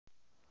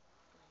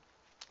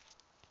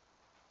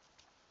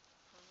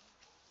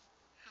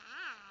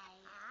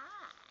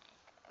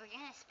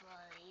This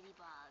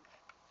ladybug.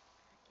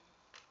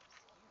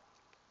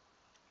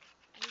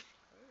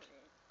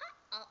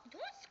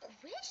 Don't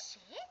squish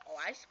it. Oh,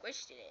 I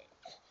squished it.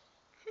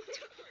 You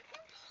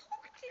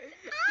poked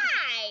its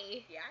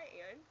eye. Yeah,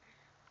 and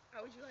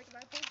how would you like if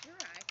I poked your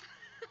eye?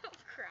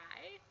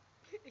 Cry.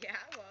 Yeah,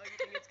 well, you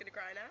think it's gonna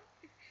cry now?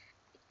 It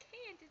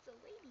can't. It's a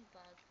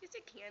ladybug. Yes,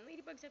 it can.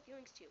 Ladybugs have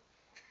feelings too.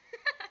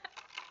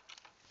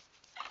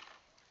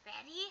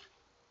 Ready?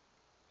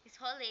 Just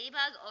hold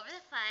ladybug over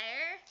the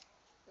fire.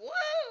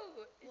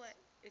 Whoa! What?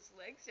 Its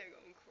legs are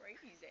going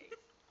crazy.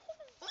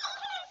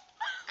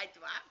 I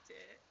dropped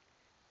it.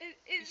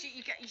 You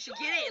should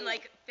get it and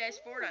like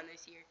fast forward on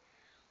this here.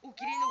 Oh,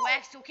 get it in the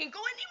wax so it can't go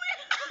anywhere.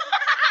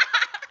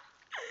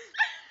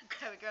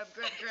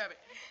 grab it.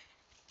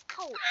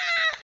 Ow.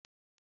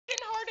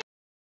 Getting hard.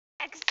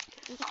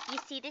 You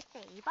see this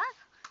ladybug?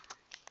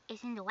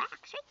 It's in the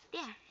wax right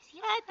there. See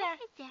it? Right there.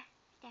 Right there.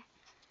 There.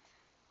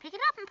 Pick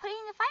it up and put it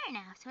in the fire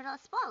now so it'll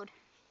explode.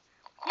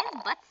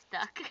 His butt's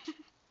stuck.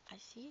 I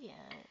see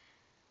it.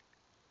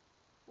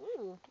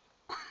 Ooh.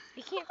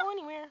 It can't go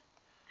anywhere.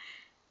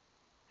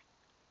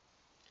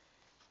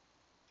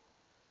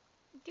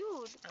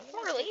 Dude,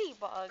 Poor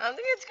ladybug. I don't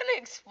think it's gonna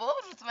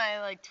explode with my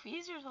like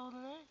tweezers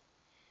holding it.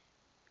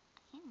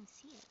 I can't even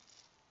see it.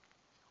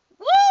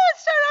 Whoa! It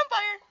started on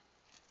fire.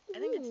 I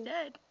think it's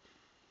dead.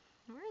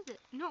 Where is it?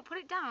 No, put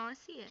it down. I want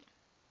to see it.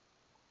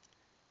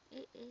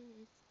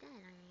 It's dead,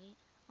 alright.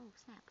 Oh,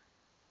 snap.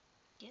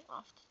 Get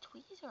off the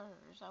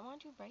tweezers. I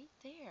want you right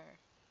there.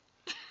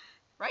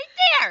 Right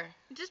there!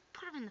 Just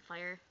put him in the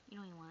fire. You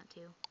know you want it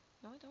to.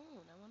 No, I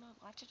don't. I want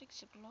to watch it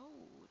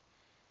explode.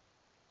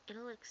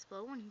 It'll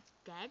explode when he's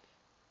dead?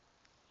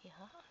 Yeah.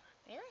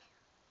 Really?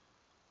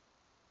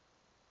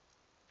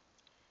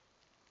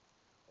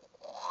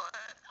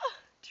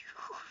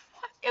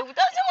 It doesn't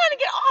want to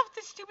get off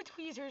the stupid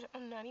tweezers.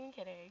 I'm not even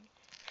kidding.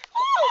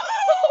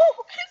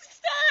 Oh!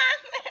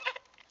 Stop!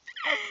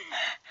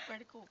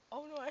 Where'd it go?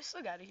 Oh no, I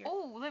still got it here.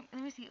 Oh, let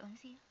me see. Let me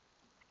see.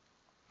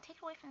 Take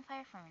it away from the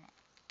fire for a minute.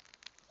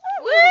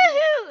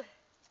 Woohoo!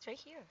 It's right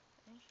here.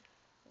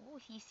 Oh,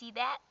 you see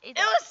that? It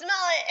will smell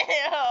it.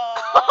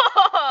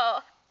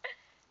 Oh.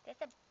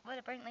 That's what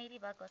a burnt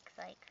ladybug looks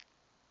like.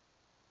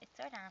 It's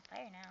sort of on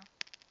fire now.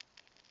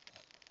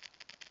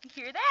 You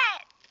hear that?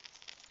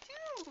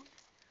 Dude.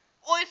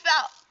 Oh, it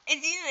fell.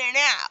 It's in there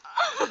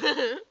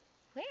now.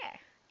 Where?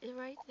 It's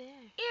right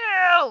there.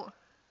 Ew!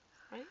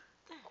 Right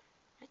there.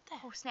 Right there.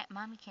 Oh, snap.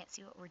 Mommy can't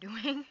see what we're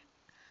doing.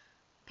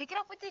 Pick it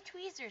up with the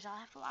tweezers. I'll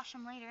have to wash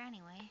them later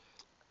anyway.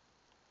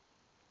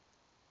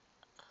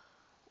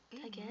 Can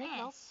I get it?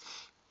 Nope.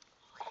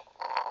 Okay.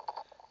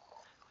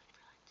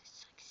 This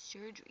is like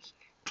surgery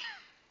here.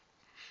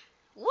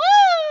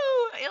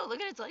 Woo! Ew, look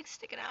at its legs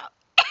sticking out.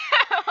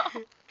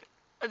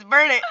 Let's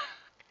burn it.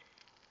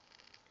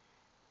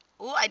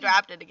 Ooh, I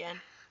dropped it again.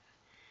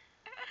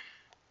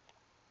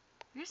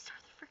 You're gonna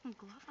start the freaking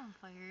glove on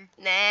fire.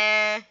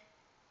 Nah.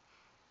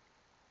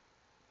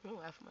 I'm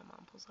gonna laugh when my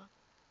mom pulls up.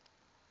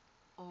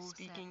 Oh,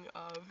 Speaking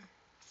of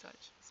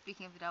such.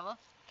 Speaking of the devil.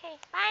 Okay,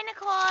 bye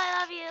Nicole,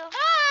 I love you.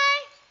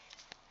 Bye!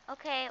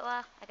 Okay,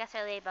 well, I guess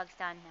our ladybug's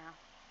done now.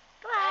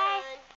 Goodbye.